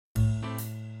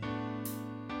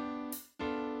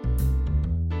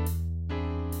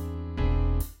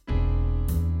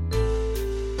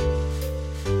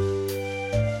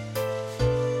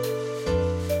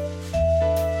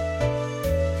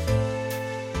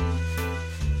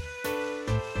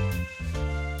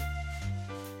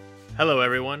Hello,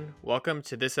 everyone. Welcome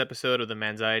to this episode of the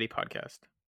Manxiety Podcast.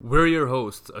 We're your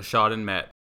hosts, Ashad and Matt.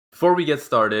 Before we get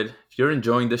started, if you're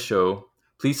enjoying this show,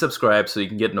 please subscribe so you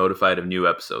can get notified of new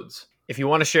episodes. If you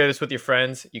want to share this with your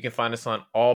friends, you can find us on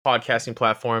all podcasting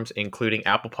platforms, including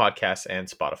Apple Podcasts and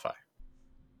Spotify.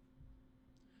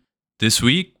 This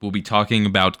week, we'll be talking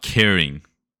about caring.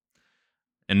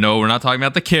 And no, we're not talking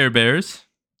about the Care Bears.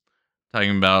 We're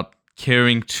talking about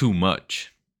caring too much.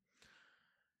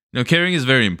 Caring is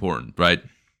very important, right? I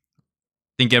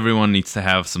think everyone needs to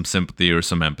have some sympathy or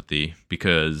some empathy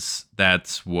because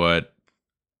that's what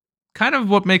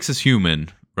makes us human,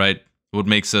 right? What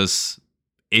makes us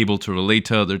able to relate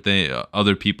to other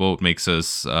people. What makes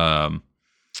us,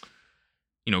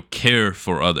 care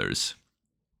for others.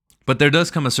 But there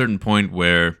does come a certain point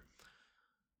where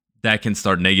that can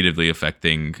start negatively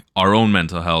affecting our own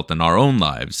mental health and our own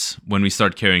lives when we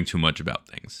start caring too much about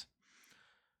things.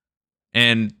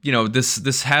 And,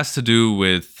 this has to do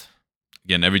with,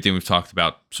 again, everything we've talked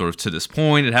about sort of to this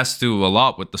point. It has to do a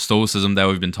lot with the stoicism that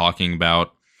we've been talking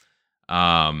about,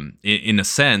 in a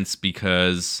sense,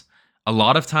 because a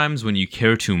lot of times when you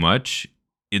care too much,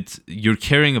 you're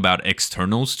caring about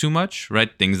externals too much, right?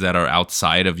 Things that are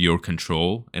outside of your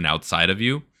control and outside of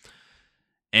you.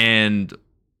 And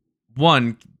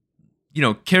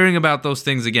caring about those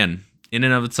things, again, in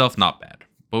and of itself, not bad.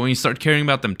 But when you start caring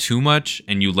about them too much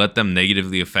and you let them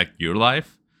negatively affect your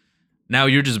life, now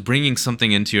you're just bringing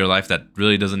something into your life that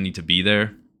really doesn't need to be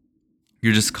there.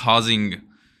 You're just causing,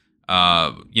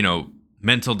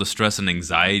 mental distress and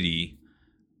anxiety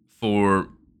for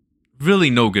really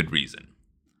no good reason.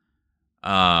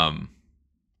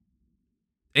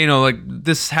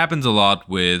 This happens a lot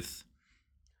with,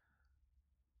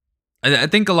 I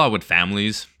think a lot with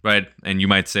families, right? And you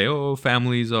might say, oh,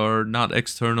 families are not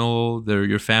external. They're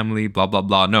your family, blah, blah,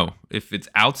 blah. No, if it's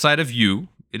outside of you,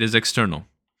 it is external.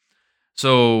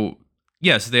 So,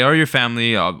 yes, they are your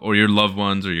family or your loved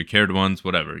ones or your cared ones,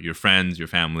 whatever, your friends, your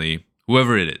family,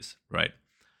 whoever it is, right?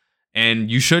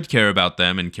 And you should care about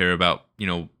them and care about,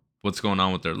 what's going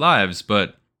on with their lives.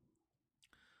 But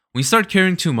when you start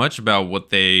caring too much about what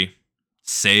they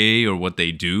say or what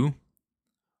they do,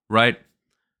 right?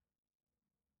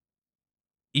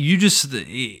 You just,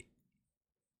 if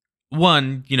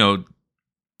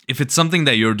it's something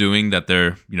that you're doing that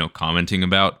they're, commenting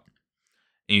about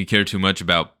and you care too much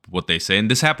about what they say, and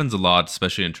this happens a lot,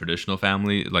 especially in traditional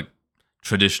family, like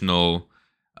traditional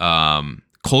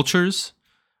cultures,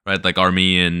 right? Like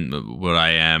Armenian, what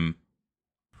I am,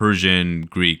 Persian,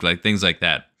 Greek, like things like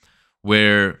that,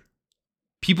 where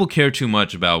people care too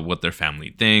much about what their family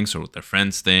thinks or what their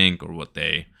friends think or what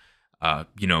they,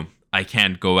 I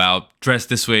can't go out dressed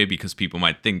this way because people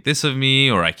might think this of me,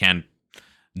 or I can't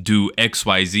do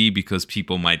XYZ because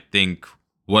people might think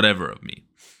whatever of me.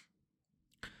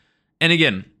 And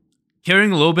again,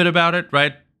 caring a little bit about it,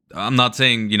 right? I'm not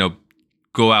saying,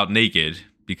 go out naked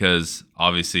because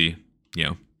obviously,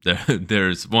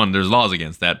 there's laws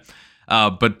against that.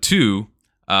 But two,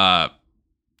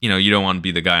 you don't want to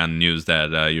be the guy on the news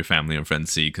that your family and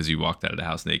friends see because you walked out of the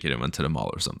house naked and went to the mall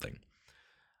or something.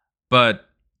 But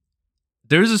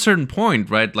there's a certain point,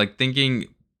 right? Like thinking,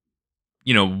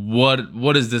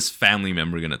 what is this family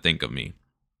member going to think of me?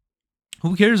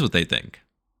 Who cares what they think?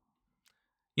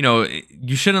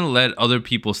 You shouldn't let other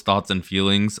people's thoughts and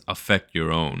feelings affect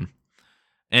your own.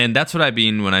 And that's what I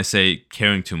mean when I say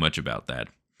caring too much about that.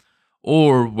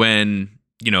 Or when,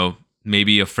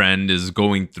 maybe a friend is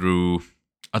going through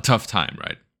a tough time,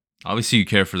 right? Obviously you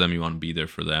care for them, you want to be there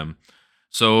for them.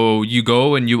 So you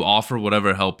go and you offer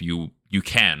whatever help you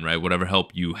can, right? Whatever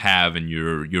help you have and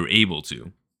you're able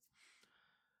to.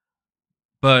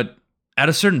 But at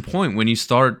a certain point when you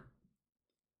start,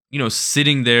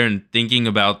 sitting there and thinking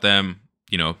about them,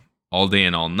 all day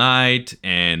and all night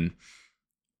and,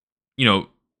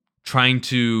 trying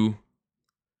to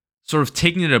sort of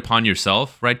taking it upon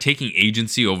yourself, right? Taking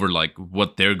agency over like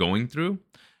what they're going through,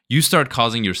 you start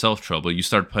causing yourself trouble. You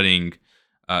start putting,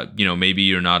 maybe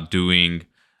you're not doing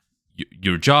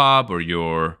your job or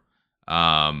your,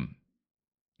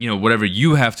 whatever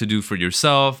you have to do for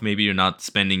yourself. Maybe you're not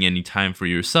spending any time for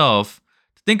yourself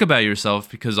to think about yourself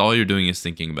because all you're doing is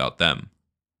thinking about them.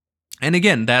 And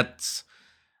again, that's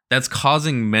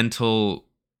causing mental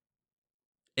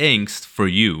angst for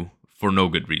you for no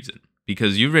good reason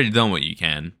because you've already done what you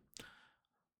can.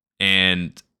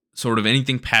 And sort of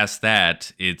anything past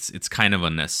that, it's kind of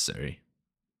unnecessary.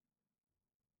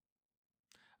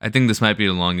 I think this might be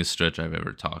the longest stretch I've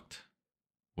ever talked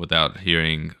without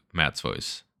hearing Matt's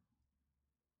voice.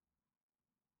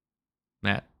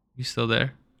 Matt, you still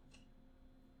there?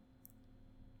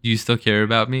 Do you still care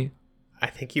about me? I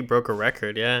think you broke a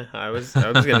record. Yeah, I was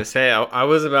gonna say I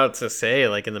was about to say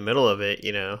like in the middle of it,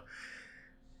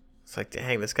 it's like,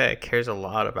 dang, this guy cares a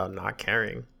lot about not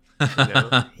caring.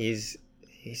 He's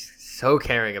so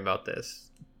caring about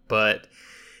this, but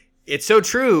it's so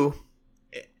true,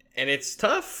 and it's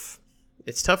tough.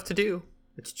 It's tough to do.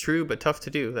 It's true, but tough to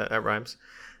do. That rhymes,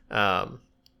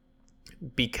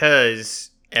 because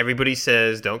everybody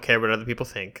says don't care what other people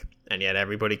think, and yet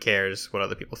everybody cares what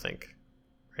other people think.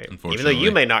 Right? Even though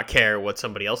you may not care what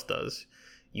somebody else does,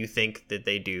 you think that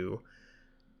they do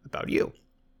about you.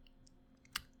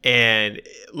 And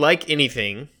like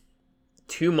anything,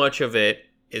 too much of it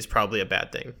is probably a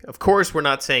bad thing. Of course, we're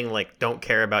not saying like don't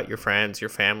care about your friends, your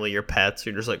family, your pets.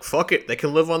 You're just like, fuck it, they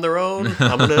can live on their own.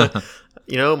 I'm gonna,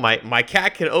 my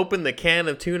cat can open the can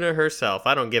of tuna herself.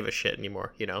 I don't give a shit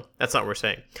anymore. That's not what we're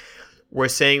saying. We're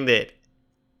saying that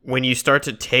when you start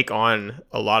to take on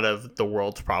a lot of the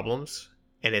world's problems,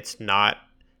 and it's not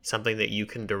something that you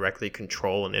can directly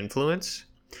control and influence,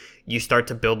 you start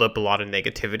to build up a lot of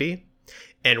negativity.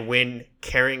 And when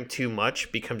caring too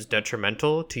much becomes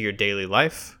detrimental to your daily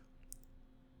life,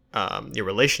 your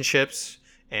relationships,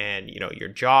 and your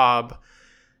job,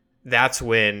 that's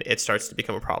when it starts to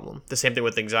become a problem. The same thing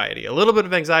with anxiety. A little bit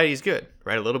of anxiety is good,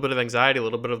 right? A little bit of anxiety, a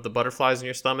little bit of the butterflies in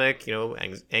your stomach,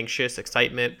 anxious,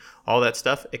 excitement, all that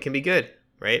stuff. It can be good,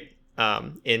 right?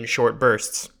 In short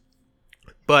bursts.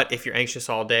 But if you're anxious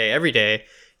all day, every day,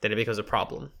 then it becomes a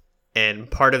problem. And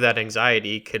part of that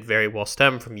anxiety could very well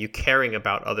stem from you caring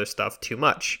about other stuff too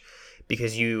much,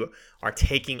 because you are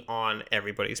taking on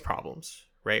everybody's problems,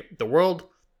 right? The world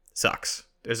sucks.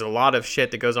 There's a lot of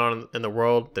shit that goes on in the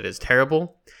world that is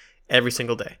terrible every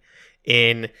single day.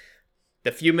 In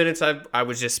the few minutes I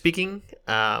was just speaking,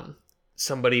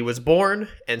 somebody was born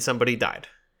and somebody died,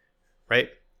 right?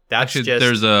 That's Actually,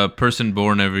 there's a person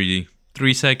born every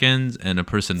 3 seconds and a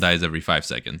person dies every 5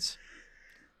 seconds.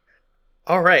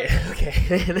 All right.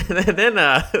 Okay. Then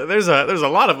there's a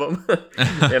lot of them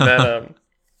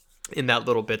in that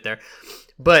little bit there,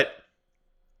 but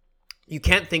you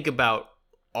can't think about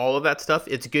all of that stuff.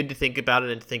 It's good to think about it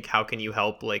and think how can you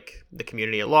help like the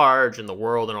community at large and the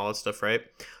world and all that stuff, right?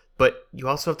 But you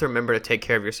also have to remember to take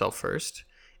care of yourself first.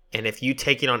 And if you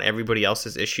taking on everybody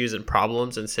else's issues and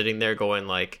problems and sitting there going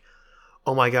like,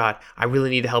 oh my God, I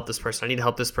really need to help this person. I need to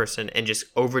help this person, and just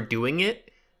overdoing it,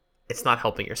 it's not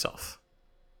helping yourself.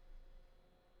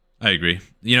 I agree.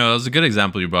 That was a good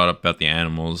example you brought up about the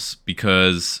animals,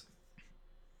 because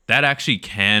that actually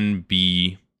can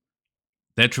be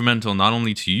detrimental not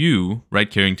only to you,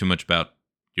 right, caring too much about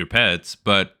your pets,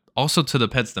 but also to the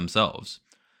pets themselves,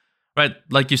 right?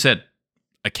 Like you said,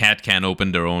 a cat can't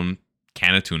open their own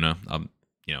can of tuna,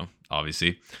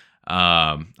 obviously,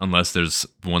 unless there's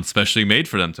one specially made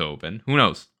for them to open. Who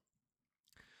knows?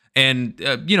 And,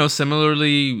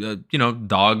 similarly,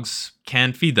 dogs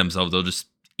can't feed themselves. They'll just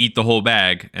eat the whole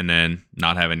bag and then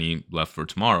not have any left for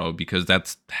tomorrow, because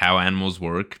that's how animals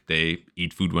work. They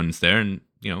eat food when it's there and,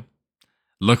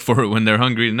 look for it when they're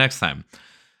hungry the next time.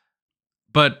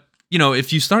 But,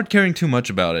 if you start caring too much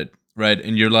about it, right,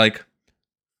 and you're like,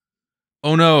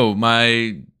 oh no,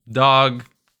 my dog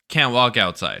can't walk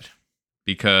outside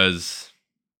because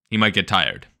he might get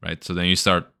tired, right? So then you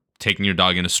start taking your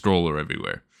dog in a stroller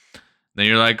everywhere. Then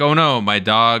you're like, oh no, my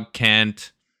dog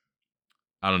can't,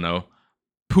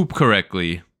 poop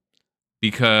correctly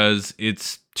because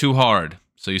it's too hard.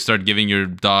 So you start giving your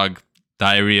dog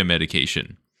diarrhea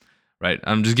medication, right?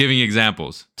 I'm just giving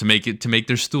examples to make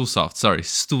their stool soft. Sorry,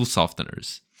 stool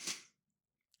softeners,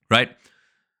 right?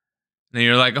 Then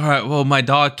you're like, all right, well, my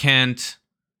dog can't,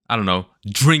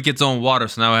 drink its own water.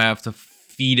 So now I have to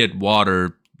feed it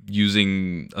water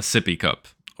using a sippy cup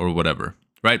or whatever,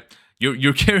 right?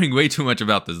 You're caring way too much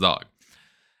about this dog.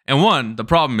 And the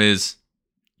problem is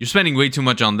you're spending way too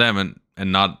much on them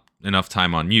and not enough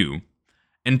time on you.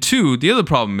 And two, the other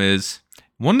problem is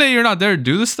one day you're not there to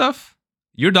do this stuff,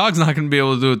 your dog's not going to be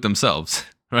able to do it themselves,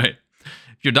 right?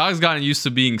 If your dog's gotten used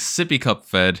to being sippy cup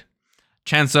fed,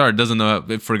 chances are it doesn't know,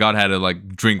 it forgot how to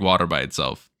drink water by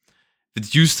itself. If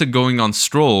it's used to going on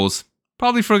strolls,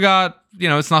 probably forgot,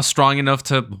 it's not strong enough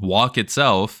to walk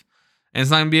itself, and it's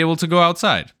not going to be able to go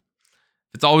outside.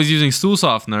 If it's always using stool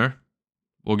softener,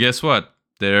 well, guess what?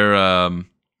 Their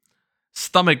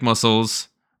stomach muscles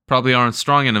probably aren't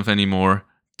strong enough anymore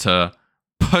to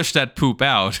push that poop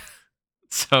out.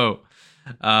 So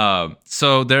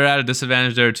they're at a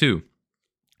disadvantage there too.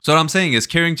 So what I'm saying is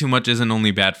caring too much isn't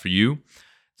only bad for you.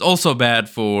 It's also bad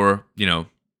for,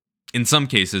 in some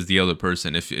cases, the other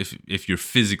person if you're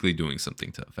physically doing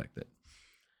something to affect it.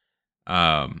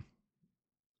 But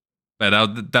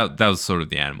that was sort of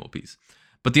the animal piece.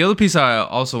 But the other piece I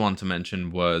also want to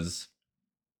mention was,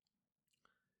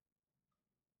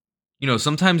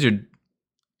 sometimes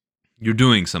you're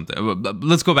doing something.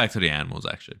 Let's go back to the animals.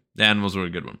 Actually, the animals were a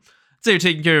good one. Say you're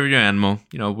taking care of your animal,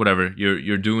 whatever.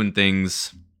 You're doing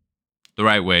things the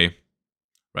right way,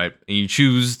 right? And you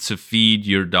choose to feed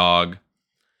your dog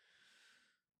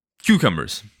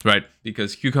cucumbers, right?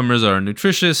 Because cucumbers are a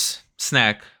nutritious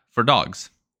snack for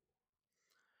dogs.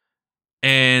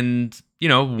 And,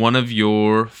 one of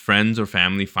your friends or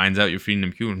family finds out you're feeding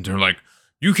them cucumbers. They're like,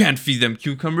 you can't feed them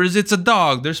cucumbers. It's a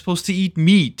dog. They're supposed to eat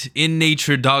meat. In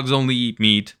nature, dogs only eat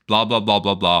meat. Blah, blah, blah,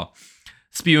 blah, blah.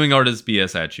 Spewing all this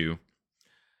BS at you.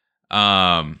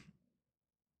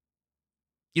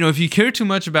 If you care too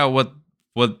much about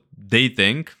what they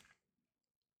think,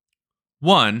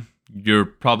 one, you're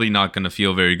probably not going to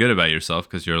feel very good about yourself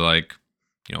because you're like,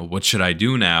 what should I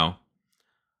do now?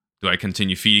 Do I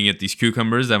continue feeding it these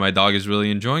cucumbers that my dog is really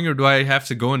enjoying, or do I have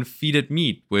to go and feed it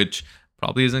meat, which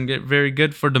probably isn't very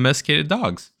good for domesticated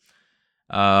dogs?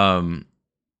 So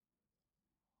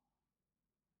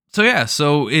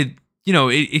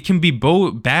it can be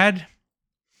bad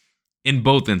in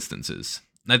both instances.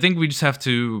 I think we just have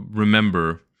to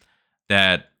remember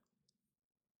that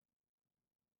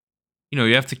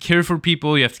you have to care for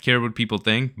people, you have to care what people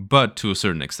think, but to a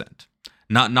certain extent.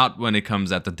 Not when it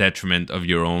comes at the detriment of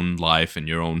your own life and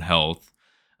your own health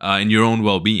and your own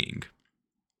well-being.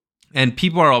 And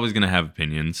people are always going to have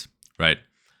opinions, right?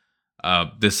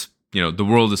 The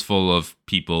world is full of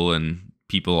people, and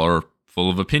people are full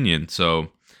of opinion.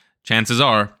 So chances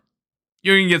are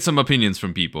you're going to get some opinions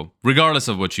from people, regardless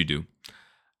of what you do.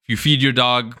 If you feed your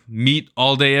dog meat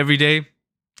all day, every day,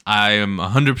 I am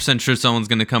 100% sure someone's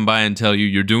going to come by and tell you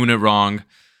you're doing it wrong.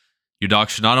 Your dog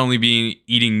should not only be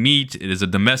eating meat, it is a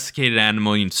domesticated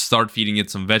animal. You need to start feeding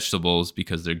it some vegetables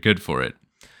because they're good for it.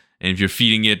 And if you're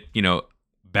feeding it,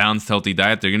 balanced, healthy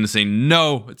diet, they're going to say,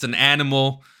 no, it's an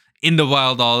animal. In the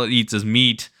wild, all it eats is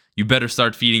meat. You better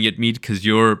start feeding it meat because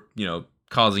you're,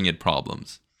 causing it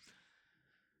problems.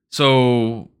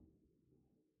 So,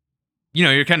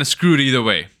 you're kind of screwed either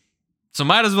way. So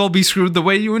might as well be screwed the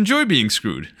way you enjoy being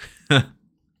screwed.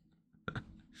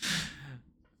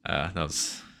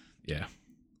 Yeah.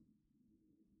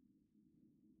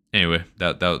 Anyway,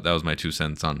 that was my 2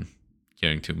 cents on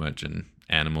caring too much in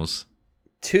animals.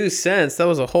 2 cents? That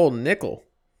was a whole nickel.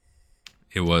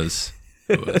 It was.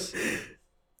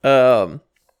 Yeah,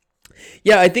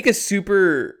 I think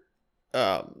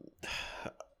a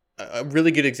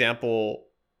really good example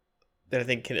that I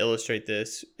think can illustrate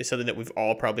this is something that we've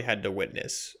all probably had to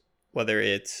witness, whether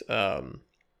it's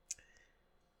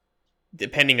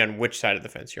depending on which side of the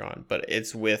fence you're on, but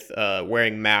it's with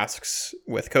wearing masks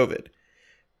with COVID,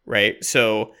 right?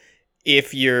 So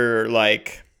if you're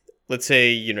like, let's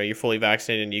say, you're fully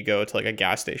vaccinated and you go to like a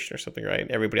gas station or something, right?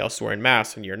 Everybody else is wearing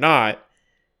masks and you're not,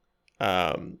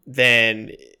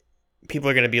 then people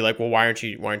are going to be like, well, why aren't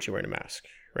you wearing a mask,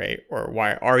 right? Or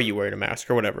why are you wearing a mask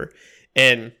or whatever?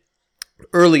 And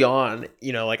early on,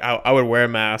 like I would wear a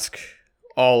mask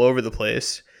all over the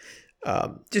place.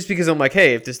 Just because I'm like,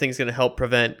 hey, if this thing's gonna help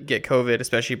get COVID,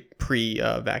 especially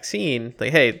pre-vaccine,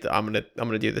 like, hey, I'm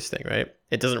gonna do this thing, right?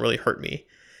 It doesn't really hurt me,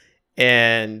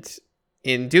 and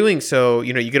in doing so,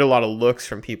 you get a lot of looks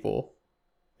from people,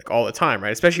 like all the time,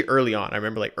 right? Especially early on. I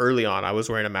remember like early on, I was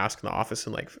wearing a mask in the office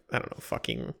in like, I don't know,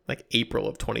 fucking like April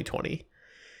of 2020,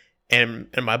 and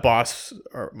my boss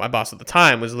at the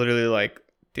time was literally like,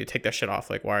 dude, take that shit off.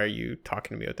 Like, why are you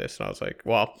talking to me with this? And I was like,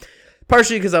 well,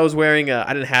 partially because I was wearing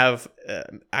I didn't have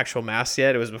actual masks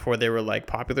yet. It was before they were like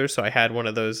popular, so I had one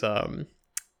of those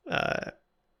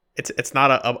it's not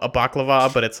a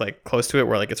baklava, but it's like close to it,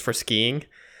 where like it's for skiing.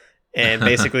 And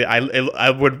basically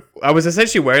I was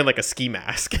essentially wearing like a ski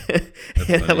mask.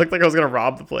 And I looked like I was going to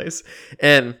rob the place.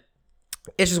 And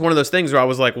it's just one of those things where I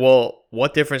was like, well,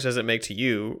 what difference does it make to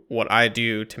you what I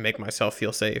do to make myself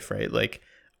feel safe, right? Like,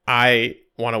 I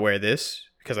want to wear this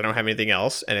because I don't have anything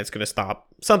else, and it's going to stop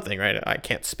something, right? I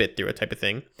can't spit through it, type of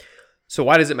thing. So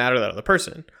why does it matter to that other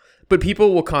person? But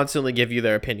people will constantly give you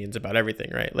their opinions about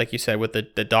everything, right? Like you said, with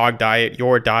the dog diet,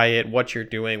 your diet, what you're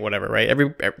doing, whatever, right?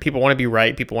 People want to be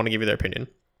right. People want to give you their opinion.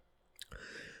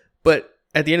 But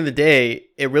at the end of the day,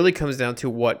 it really comes down to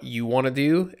what you want to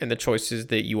do and the choices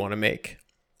that you want to make.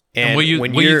 And what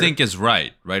you think is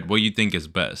right? What you think is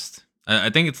best. I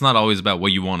think it's not always about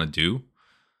what you want to do.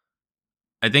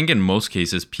 I think in most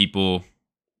cases, people,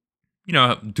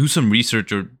 do some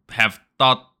research or have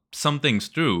thought some things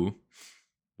through,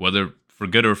 whether for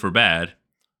good or for bad,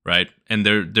 right? And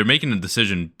they're making a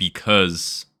decision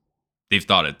because they've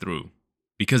thought it through,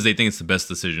 because they think it's the best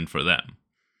decision for them.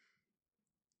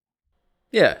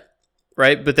 Yeah,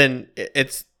 right? But then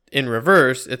it's in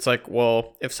reverse. It's like,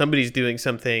 well, if somebody's doing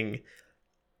something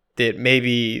that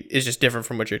maybe is just different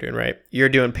from what you're doing, right? You're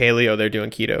doing paleo, they're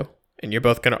doing keto, and you're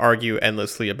both going to argue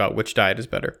endlessly about which diet is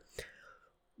better.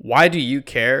 Why do you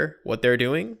care what they're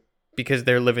doing? Because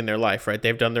they're living their life, right?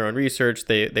 They've done their own research.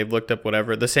 They've looked up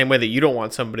whatever. The same way that you don't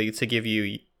want somebody to give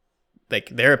you like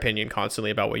their opinion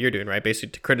constantly about what you're doing, right? Basically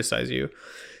to criticize you.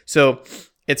 So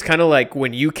it's kind of like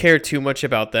when you care too much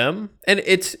about them, and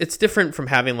it's different from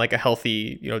having like a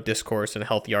healthy, discourse and a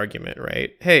healthy argument,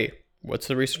 right? Hey, what's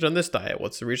the research on this diet?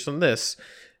 What's the research on this?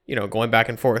 Going back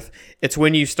and forth. It's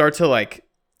when you start to like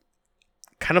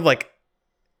kind of like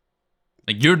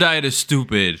your diet is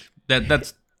stupid.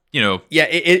 That's yeah,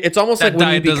 it's almost like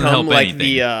when you become like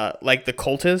the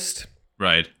cultist,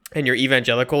 right? And you're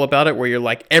evangelical about it, where you're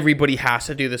like, everybody has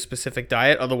to do this specific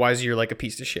diet, otherwise you're like a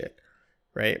piece of shit,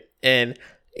 right? And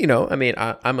I mean,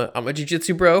 I'm a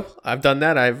jiu-jitsu bro. I've done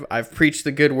that. I've preached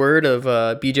the good word of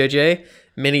BJJ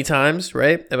many times,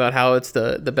 right? About how it's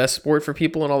the best sport for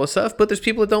people and all this stuff. But there's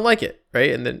people that don't like it,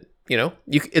 right? And then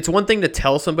it's one thing to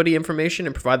tell somebody information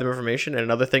and provide them information, and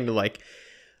another thing to like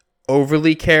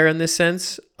overly care in this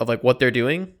sense of like what they're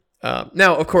doing.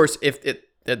 Now, of course, if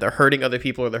they're hurting other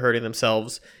people or they're hurting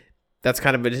themselves, that's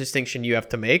kind of a distinction you have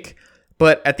to make.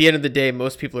 But at the end of the day,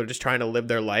 most people are just trying to live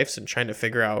their lives and trying to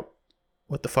figure out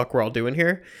what the fuck we're all doing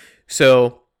here.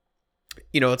 So,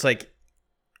 it's like,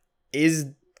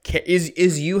 is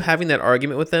you having that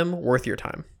argument with them worth your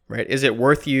time, right? Is it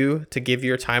worth you to give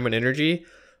your time and energy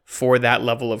for that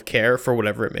level of care for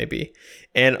whatever it may be?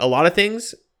 And a lot of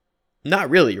things,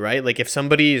 not really, right? Like if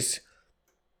somebody's,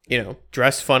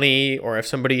 dressed funny, or if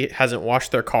somebody hasn't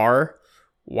washed their car,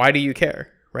 why do you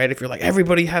care, right? If you're like,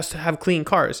 everybody has to have clean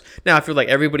cars. Now, if you're like,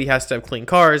 everybody has to have clean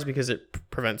cars because it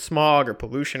prevents smog or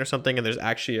pollution or something, and there's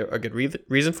actually a good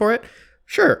reason for it,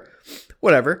 sure,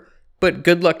 whatever. But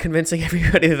good luck convincing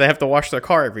everybody that they have to wash their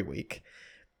car every week,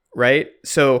 right?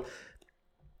 So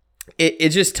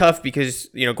it's just tough because,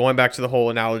 going back to the whole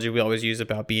analogy we always use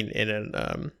about being in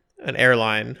an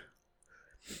airline,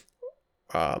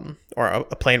 or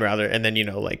a plane rather, and then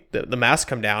like the masks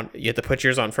come down, you have to put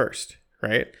yours on first,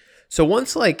 right? So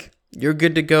once like you're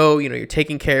good to go, you're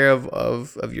taking care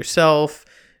of yourself,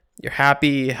 you're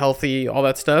happy, healthy, all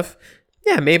that stuff,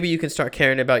 yeah, maybe you can start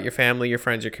caring about your family, your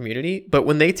friends, your community. But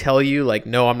when they tell you like,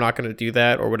 no, I'm not going to do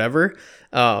that or whatever,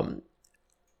 kind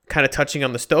of touching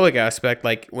on the stoic aspect,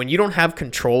 like when you don't have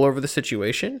control over the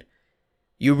situation,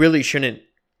 you really shouldn't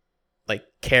like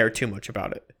care too much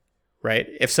about it. Right?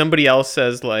 If somebody else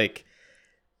says like,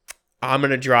 I'm going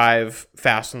to drive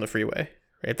fast on the freeway,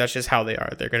 right? That's just how they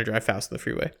are. They're going to drive fast on the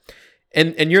freeway.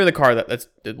 And you're in the car, that's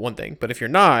one thing. But if you're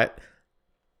not,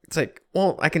 it's like,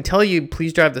 well, I can tell you,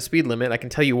 please drive the speed limit. I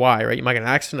can tell you why, right? You might get an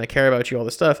accident. I care about you, all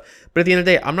this stuff. But at the end of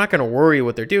the day, I'm not going to worry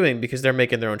what they're doing because they're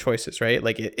making their own choices, right?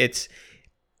 Like it's,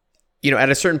 at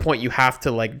a certain point, you have to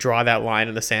like draw that line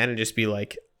in the sand and just be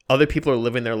like, other people are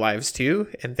living their lives too,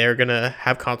 and they're going to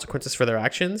have consequences for their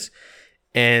actions.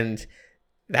 And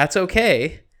that's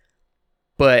okay.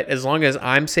 But as long as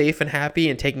I'm safe and happy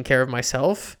and taking care of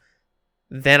myself,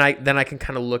 then I can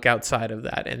kind of look outside of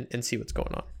that and see what's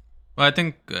going on. Well, I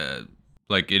think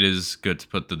like it is good to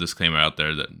put the disclaimer out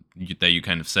there that you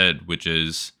kind of said, which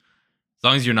is as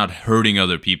long as you're not hurting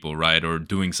other people, right, or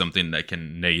doing something that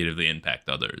can negatively impact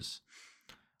others.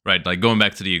 Right, like going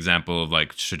back to the example of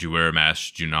like, should you wear a mask,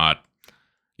 should you not?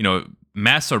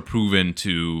 Masks are proven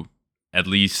to at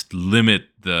least limit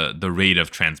the rate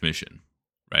of transmission,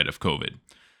 right, of COVID.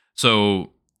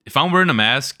 So if I'm wearing a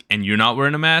mask and you're not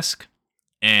wearing a mask,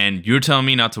 and you're telling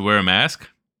me not to wear a mask,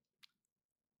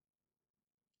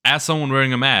 as someone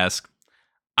wearing a mask,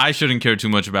 I shouldn't care too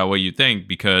much about what you think,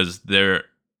 because there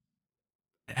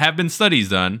have been studies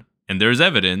done, and there's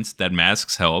evidence that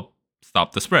masks help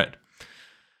stop the spread.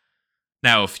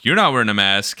 Now, if you're not wearing a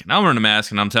mask, and I'm wearing a mask,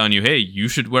 and I'm telling you, hey, you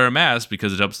should wear a mask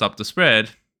because it helps stop the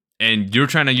spread, and you're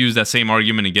trying to use that same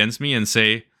argument against me and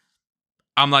say,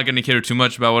 I'm not going to care too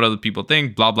much about what other people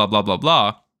think, blah, blah, blah, blah,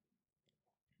 blah.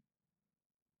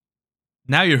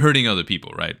 Now you're hurting other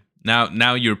people, right?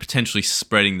 Now you're potentially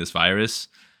spreading this virus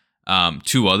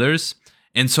to others.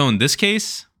 And so in this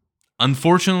case,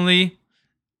 unfortunately,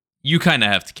 you kind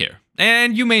of have to care.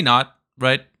 And you may not,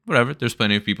 right? Whatever. There's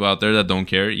plenty of people out there that don't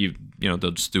care. They'll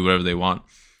just do whatever they want,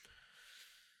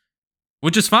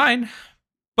 which is fine.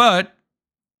 But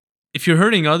if you're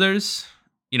hurting others,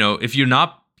 if you're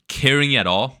not caring at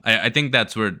all, I think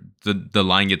that's where the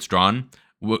line gets drawn.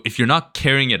 If you're not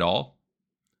caring at all,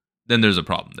 then there's a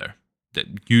problem there. That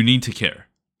you need to care.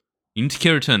 You need to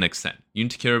care to an extent. You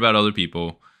need to care about other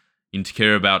people. You need to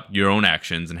care about your own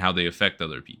actions and how they affect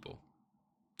other people.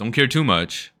 Don't care too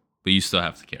much, but you still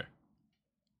have to care.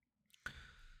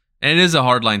 And it is a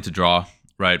hard line to draw,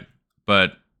 right?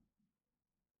 But,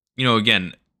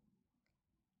 again,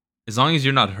 as long as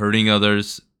you're not hurting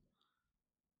others,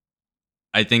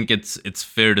 I think it's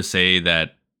fair to say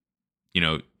that,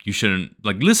 you shouldn't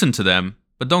listen to them,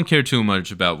 but don't care too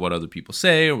much about what other people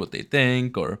say or what they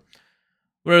think or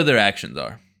where their actions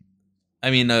are. I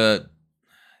mean, I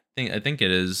think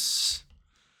it is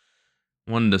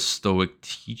one of the Stoic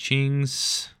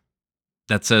teachings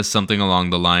that says something along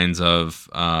the lines of,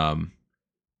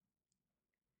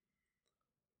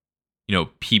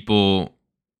 people.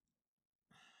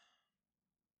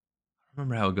 I don't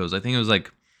remember how it goes. I think it was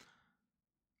like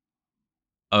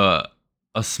a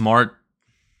smart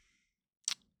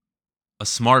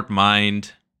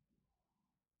mind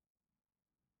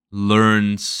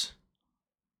learns.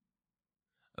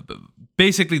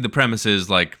 Basically, the premise is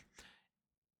like,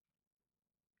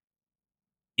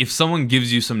 if someone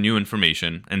gives you some new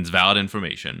information and it's valid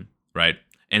information, right,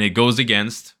 and it goes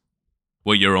against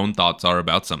what your own thoughts are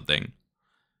about something,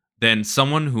 then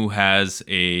someone who has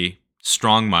a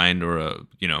strong mind or a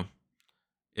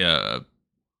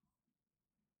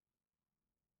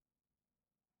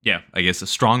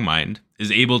strong mind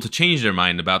is able to change their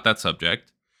mind about that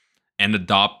subject and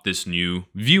adopt this new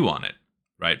view on it,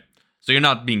 right? So you're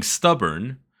not being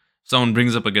stubborn. Someone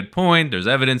brings up a good point, there's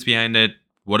evidence behind it,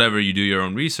 whatever, you do your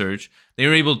own research, then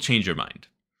you're able to change your mind.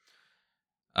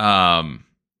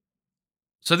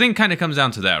 So I think it kind of comes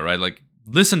down to that, right? Like,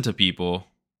 listen to people,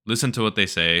 listen to what they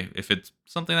say. If it's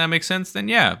something that makes sense, then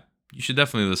yeah, you should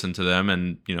definitely listen to them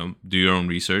and, do your own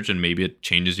research, and maybe it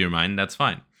changes your mind, that's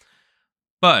fine.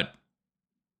 But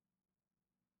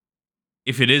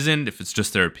if it isn't, if it's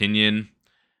just their opinion,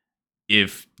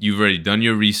 if you've already done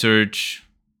your research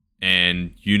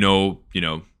and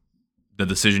the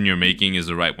decision you're making is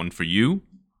the right one for you,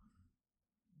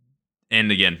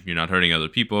 and again, you're not hurting other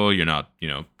people, you're not,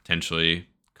 potentially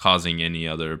causing any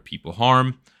other people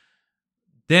harm,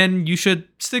 then you should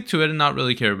stick to it and not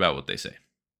really care about what they say.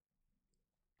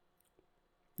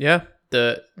 Yeah,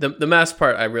 the mask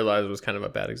part I realized was kind of a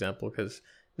bad example because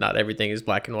not everything is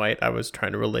black and white. I was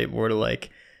trying to relate more to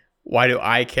like, why do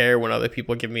I care when other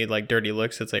people give me like dirty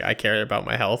looks? It's like, I care about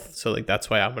my health, so like that's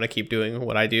why I'm gonna keep doing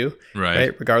what I do,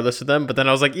 right? Regardless of them. But then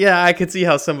I was like, yeah, I could see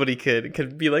how somebody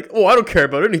could be like, oh, I don't care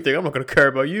about anything, I'm not gonna care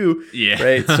about you, yeah,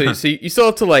 right? So you still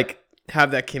have to like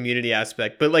have that community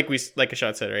aspect, but like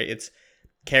Ashad said, right, it's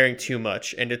caring too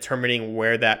much, and determining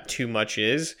where that too much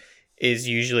is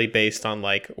usually based on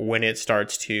like when it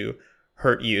starts to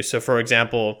hurt you. So for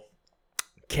example,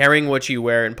 caring what you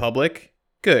wear in public,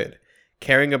 good.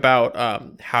 Caring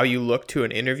about how you look to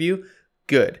an interview,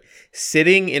 good.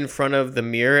 Sitting in front of the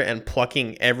mirror and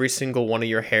plucking every single one of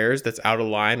your hairs that's out of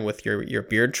line with your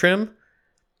beard trim,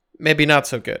 maybe not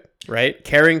so good, right?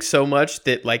 Caring so much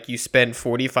that like you spend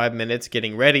 45 minutes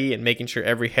getting ready and making sure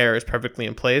every hair is perfectly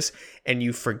in place and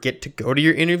you forget to go to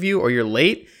your interview or you're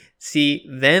late, see,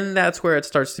 then that's where it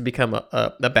starts to become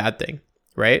a bad thing,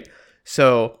 right?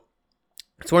 So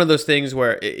it's one of those things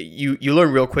where you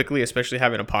learn real quickly, especially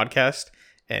having a podcast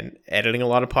and editing a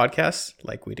lot of podcasts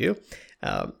like we do,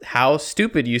 how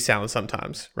stupid you sound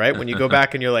sometimes, right? When you go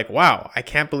back and you're like, wow, I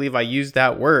can't believe I used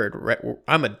that word. Right?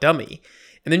 I'm a dummy.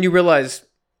 And then you realize,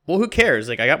 well, who cares?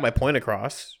 Like, I got my point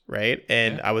across, right?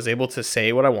 And yeah. I was able to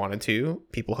say what I wanted to.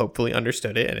 People hopefully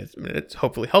understood it, and it's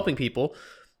hopefully helping people.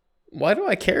 Why do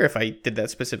I care if I did that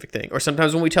specific thing? Or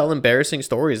sometimes when we tell embarrassing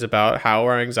stories about how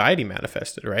our anxiety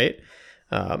manifested, right?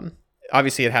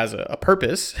 Obviously it has a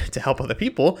purpose to help other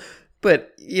people,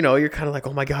 but you're kind of like,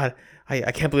 oh my God,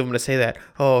 I can't believe I'm going to say that.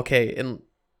 Oh, okay. And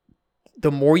the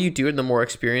more you do it and the more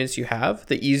experience you have,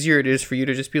 the easier it is for you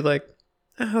to just be like,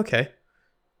 okay.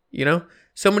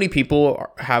 So many people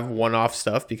have one-off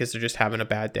stuff because they're just having a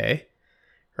bad day,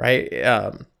 right?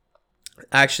 I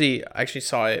actually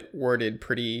saw it worded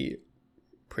pretty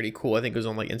cool. I think it was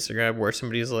on like Instagram where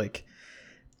somebody's like,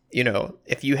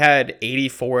 if you had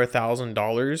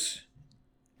 $84,000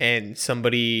 and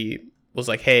somebody was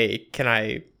like, hey, can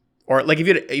I, or like if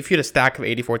you had a stack of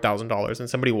 $84,000 and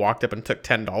somebody walked up and took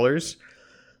 $10,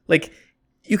 like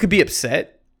you could be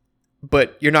upset,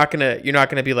 but you're not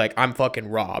gonna be like, I'm fucking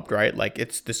robbed, right? Like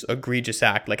it's this egregious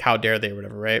act, like how dare they or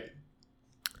whatever, right?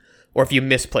 Or if you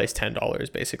misplace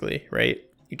 $10 basically, right?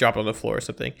 You drop it on the floor or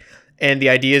something. And the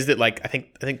idea is that like I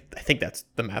think that's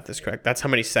the math is correct. That's how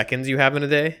many seconds you have in a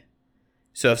day.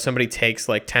 So if somebody takes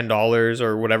like $10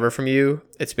 or whatever from you,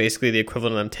 it's basically the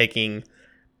equivalent of them taking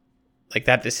like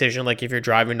that decision. Like if you're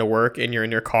driving to work and you're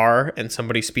in your car and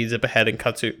somebody speeds up ahead and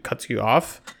cuts you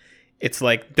off, it's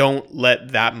like, don't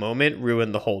let that moment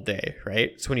ruin the whole day,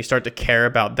 right? So when you start to care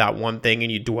about that one thing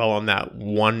and you dwell on that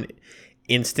one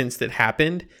instance that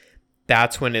happened,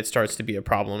 that's when it starts to be a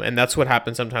problem. And that's what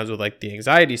happens sometimes with like the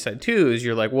anxiety side too, is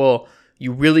you're like, well,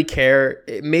 you really care.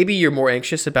 Maybe you're more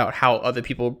anxious about how other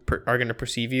people are going to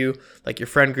perceive you, like your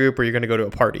friend group, or you're going to go to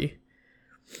a party,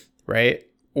 right?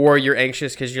 Or you're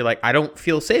anxious because you're like, I don't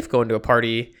feel safe going to a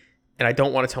party and I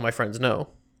don't want to tell my friends no,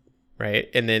 right?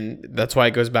 And then that's why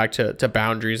it goes back to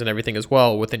boundaries and everything as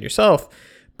well within yourself.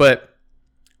 But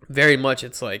very much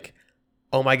it's like,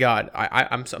 oh my God,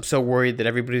 I'm so worried that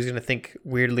everybody's going to think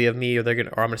weirdly of me, or I'm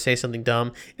going to say something dumb.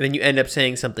 And then you end up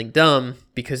saying something dumb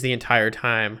because the entire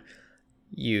time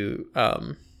you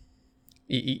know,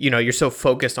 you're so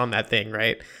focused on that thing,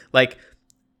 right? Like,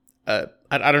 I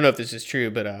don't know if this is true,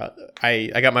 but I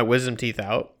got my wisdom teeth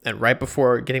out, and right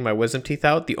before getting my wisdom teeth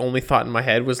out, the only thought in my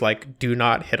head was like, do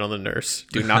not hit on the nurse.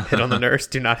 Do not hit on the nurse.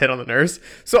 Do not hit on the nurse.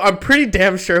 So I'm pretty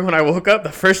damn sure when I woke up,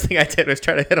 the first thing I did was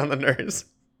try to hit on the nurse.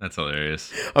 That's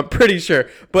hilarious. I'm pretty sure,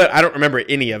 but I don't remember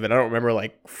any of it. I don't remember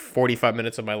like 45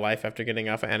 minutes of my life after getting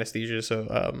off of anesthesia.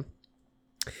 So,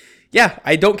 yeah,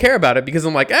 I don't care about it because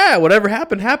I'm like, whatever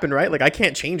happened, right? Like, I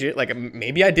can't change it. Like,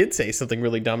 maybe I did say something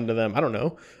really dumb to them. I don't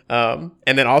know.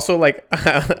 And then also, like,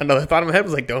 another thought in my head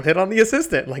was like, don't hit on the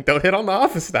assistant. Like, don't hit on the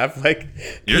office staff. Like,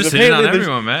 you're just hitting on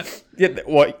everyone, Matt. Yeah,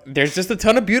 well, there's just a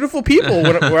ton of beautiful people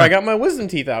where I got my wisdom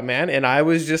teeth out, man. And I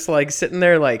was just like sitting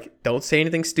there, like, don't say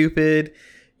anything stupid,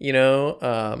 you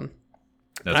know.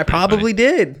 I probably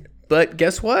did, but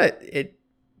guess what? It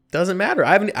doesn't matter.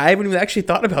 I haven't even actually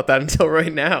thought about that until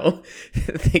right now.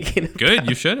 Thinking good,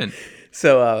 you shouldn't.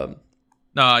 So,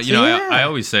 no, you know, yeah. I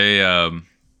always say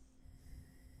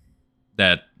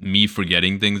that me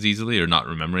forgetting things easily or not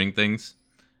remembering things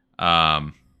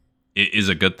is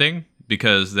a good thing,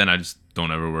 because then I just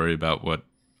don't ever worry about what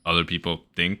other people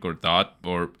think or thought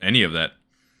or any of that.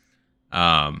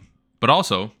 But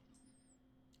also,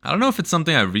 I don't know if it's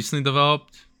something I've recently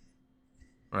developed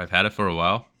or I've had it for a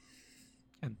while.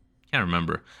 Can't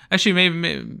remember. Actually,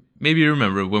 maybe you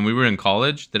remember when we were in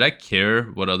college. Did I care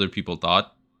what other people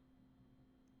thought?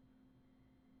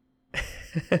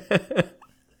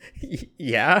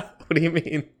 Yeah. What do you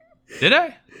mean? Did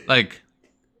I? Like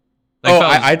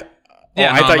I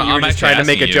thought you were just trying to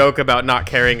make a joke about not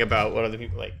caring about what other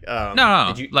people like.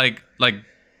 No.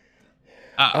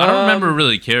 I don't remember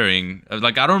really caring.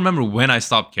 Like, I don't remember when I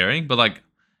stopped caring. But like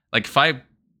if I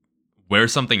wear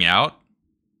something out,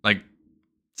 like,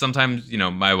 sometimes, you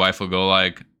know, my wife will go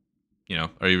like, you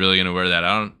know, are you really going to wear that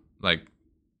out? Like,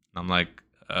 I'm like,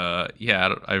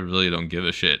 yeah, I really don't give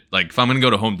a shit. Like, if I'm going to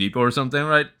go to Home Depot or something,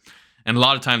 right? And a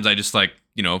lot of times I just, like,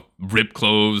 you know, rip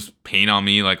clothes, paint on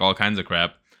me, like all kinds of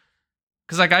crap.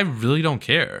 Because, like, I really don't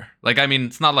care. Like, I mean,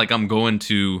 it's not like I'm going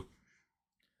to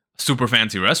a super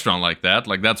fancy restaurant like that.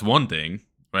 Like, that's one thing,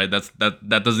 right? That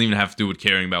doesn't even have to do with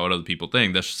caring about what other people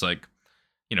think. That's just like,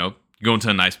 you know, going to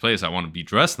a nice place, I want to be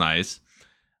dressed nice.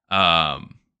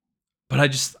 But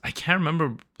I can't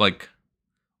remember like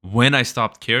when I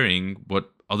stopped caring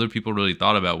what other people really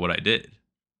thought about what I did.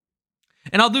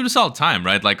 And I'll do this all the time,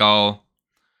 right? Like I'll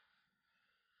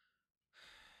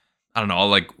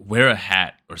like wear a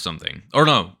hat or something. Or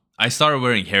no, I started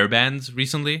wearing hairbands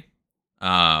recently.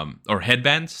 Or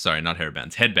headbands. Sorry, not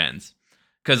hairbands, headbands.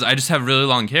 Because I just have really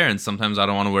long hair, and sometimes I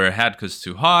don't want to wear a hat because it's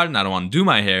too hot and I don't want to do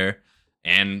my hair.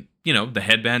 And, you know, the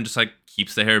headband just like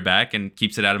keeps the hair back and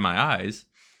keeps it out of my eyes.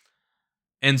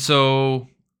 And so,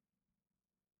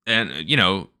 and, you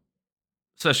know,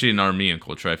 especially in Armenian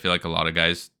culture, I feel like a lot of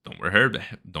guys don't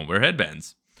wear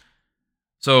headbands.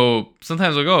 So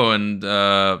sometimes I'll go and,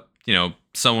 you know,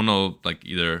 someone will like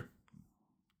either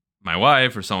my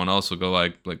wife or someone else will go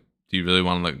like, do you really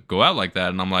want to like go out like that?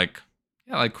 And I'm like,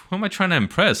 yeah, like who am I trying to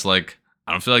impress? Like,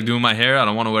 I don't feel like doing my hair. I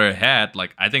don't want to wear a hat.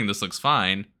 Like, I think this looks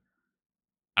fine.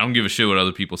 I don't give a shit what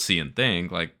other people see and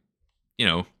think. Like, you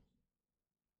know,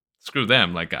 screw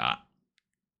them. Like,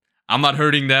 I'm not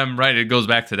hurting them, right? It goes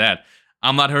back to that.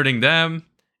 I'm not hurting them.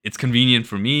 It's convenient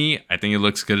for me. I think it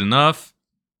looks good enough.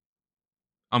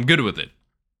 I'm good with it.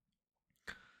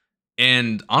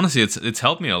 And honestly, it's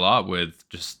helped me a lot with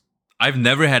just, I've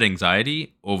never had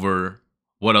anxiety over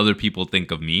what other people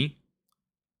think of me,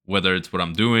 whether it's what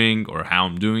I'm doing or how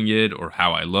I'm doing it or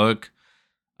how I look.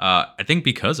 I think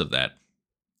because of that.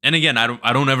 And again,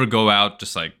 I don't ever go out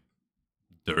just like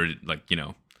dirty, like, you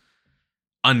know,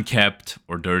 unkept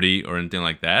or dirty or anything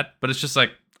like that. But it's just like,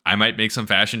 I might make some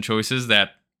fashion choices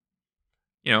that,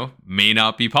 you know, may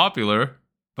not be popular,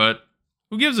 but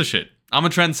who gives a shit? I'm a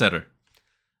trendsetter.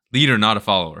 Leader, not a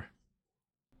follower.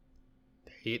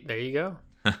 There you go.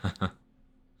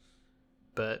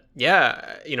 But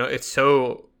yeah, it's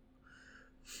so,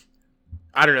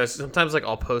 I don't know. Sometimes like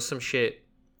I'll post some shit,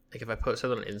 like if I post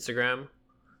something on Instagram,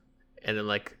 and then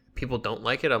like people don't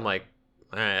like it, I'm like,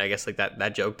 all right, I guess like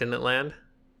that joke didn't land.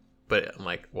 But I'm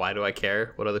like, why do I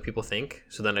care what other people think?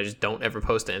 So then I just don't ever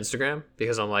post to Instagram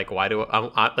because I'm like, why do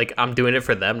I'm doing it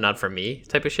for them, not for me,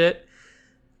 type of shit.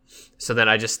 So then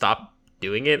I just stop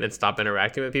doing it and stop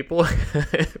interacting with people.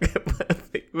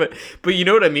 but you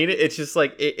know what I mean? It's just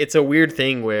like it's a weird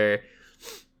thing where.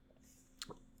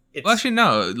 Well, actually,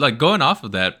 no. Like going off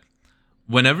of that,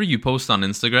 whenever you post on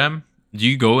Instagram, do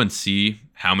you go and see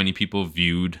how many people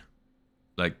viewed?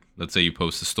 Like, let's say you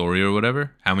post a story or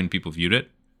whatever. How many people viewed it?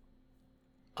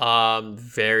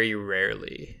 Very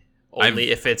rarely.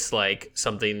 Only if it's like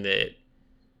something that,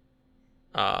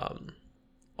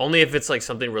 only if it's like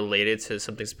something related to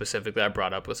something specific that I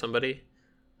brought up with somebody.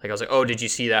 Like I was like, oh, did you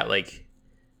see that like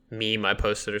meme I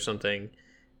posted or something?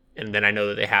 And then I know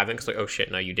that they haven't because like, oh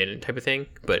shit, no, you didn't type of thing.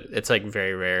 But it's like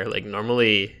very rare. Like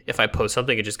normally, if I post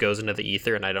something, it just goes into the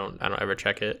ether, and I don't ever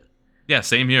check it. Yeah,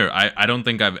 same here. I don't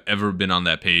think I've ever been on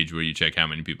that page where you check how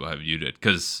many people have viewed it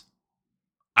because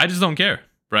I just don't care,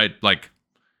 right? Like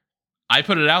I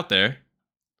put it out there,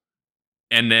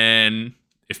 and then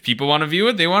if people want to view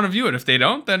it, they want to view it. If they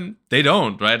don't, then they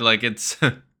don't, right? Like it's,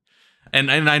 and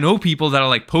I know people that are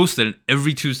like posted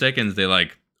every 2 seconds. They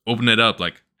like open it up,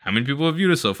 like how many people have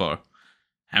viewed it so far?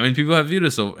 How many people have viewed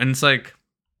it so? And it's like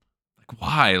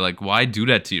why? Like why do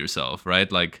that to yourself,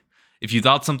 right? Like if you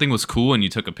thought something was cool and you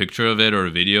took a picture of it or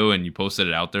a video and you posted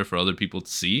it out there for other people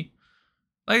to see,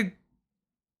 like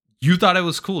you thought it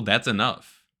was cool. That's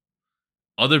enough.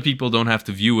 Other people don't have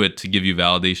to view it to give you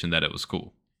validation that it was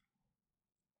cool.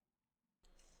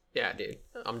 Yeah, dude.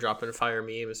 I'm dropping fire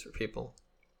memes for people.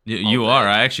 You are.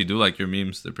 I actually do like your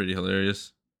memes. They're pretty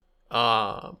hilarious.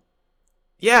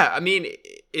 Yeah, I mean,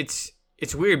 it's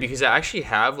weird because I actually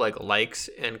have like likes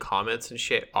and comments and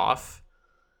shit off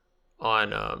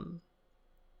on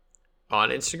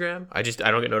Instagram. I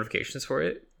don't get notifications for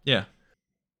it. Yeah.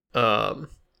 And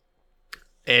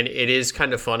it is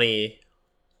kind of funny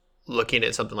looking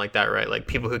at something like that, right? Like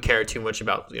people who care too much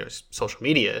about social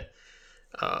media.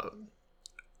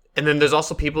 And then there's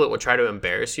also people that will try to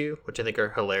embarrass you, which I think are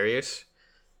hilarious.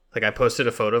 Like I posted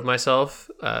a photo of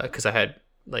myself because I had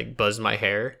like buzzed my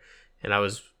hair, and I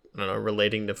was, I don't know,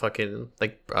 relating to fucking,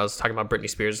 like I was talking about Britney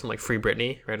Spears and like free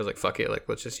Britney, right? I was like, fuck it, like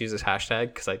let's just use this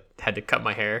hashtag because I had to cut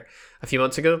my hair a few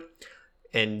months ago,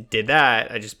 and did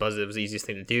that. I just buzzed it. It was the easiest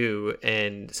thing to do,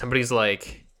 and somebody's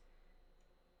like,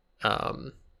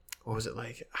 what was it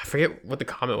like? I forget what the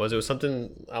comment was. It was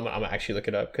something. I'm gonna actually look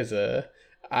it up because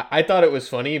I thought it was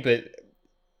funny, but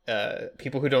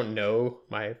people who don't know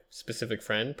my specific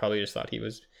friend probably just thought he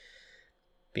was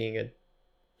being a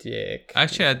dick.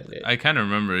 Actually, I kind of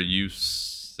remember you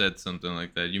said something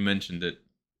like that. You mentioned it.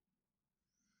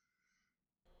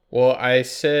 Well, I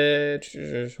said,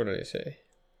 what did I say?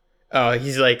 Oh,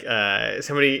 he's like,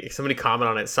 somebody comment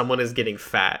on it. Someone is getting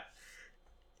fat.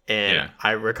 And yeah.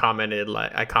 I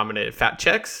commented fat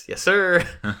checks. Yes, sir.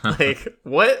 Like,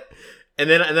 what? And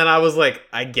then I was like,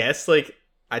 I guess like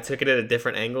I took it at a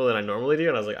different angle than I normally do.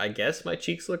 And I was like, I guess my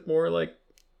cheeks look more like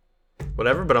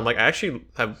whatever. But I'm like, I actually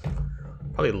have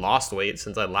probably lost weight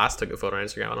since I last took a photo on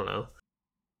Instagram. I don't know.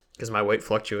 Because my weight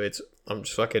fluctuates. I'm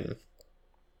just fucking,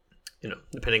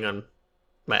 depending on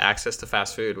my access to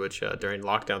fast food, which during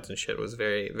lockdowns and shit was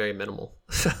very, very minimal.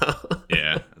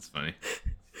 Yeah, that's funny.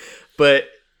 But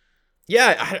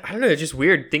yeah, I don't know. It's just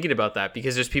weird thinking about that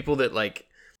because there's people that like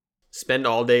spend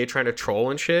all day trying to troll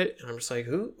and shit. And I'm just like,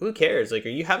 who cares? Like, are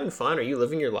you having fun? Are you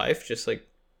living your life? Just like,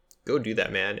 go do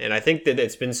that, man. And I think that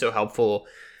it's been so helpful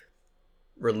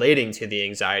relating to the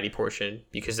anxiety portion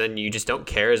because then you just don't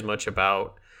care as much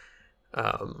about,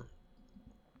 I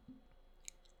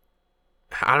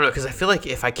don't know, because I feel like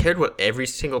if I cared what every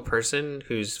single person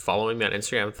who's following me on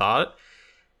Instagram thought,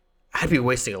 I'd be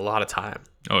wasting a lot of time.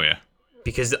 Oh, yeah.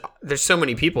 Because there's so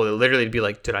many people that literally be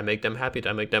like, did I make them happy? Did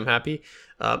I make them happy?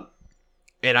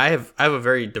 And I have a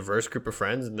very diverse group of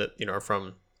friends that, are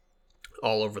from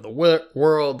all over the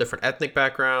world, different ethnic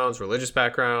backgrounds, religious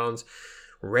backgrounds,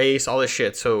 race, all this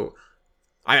shit. So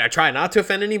I try not to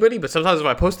offend anybody, but sometimes if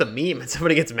I post a meme and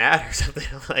somebody gets mad or something,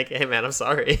 I'm like, hey, man, I'm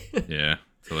sorry. Yeah,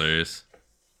 it's hilarious.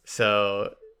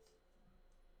 So,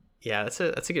 yeah, that's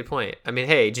a good point. I mean,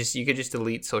 hey, you could just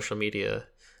delete social media.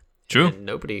 True. And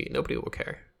nobody will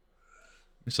care.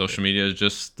 Social media is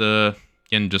just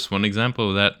just one example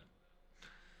of that.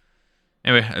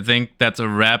 Anyway, I think that's a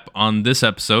wrap on this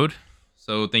episode.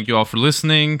 So thank you all for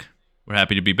listening. We're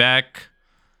happy to be back,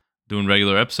 doing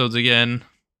regular episodes again.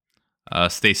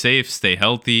 Stay safe, stay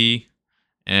healthy,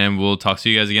 And we'll talk to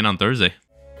you guys again on Thursday.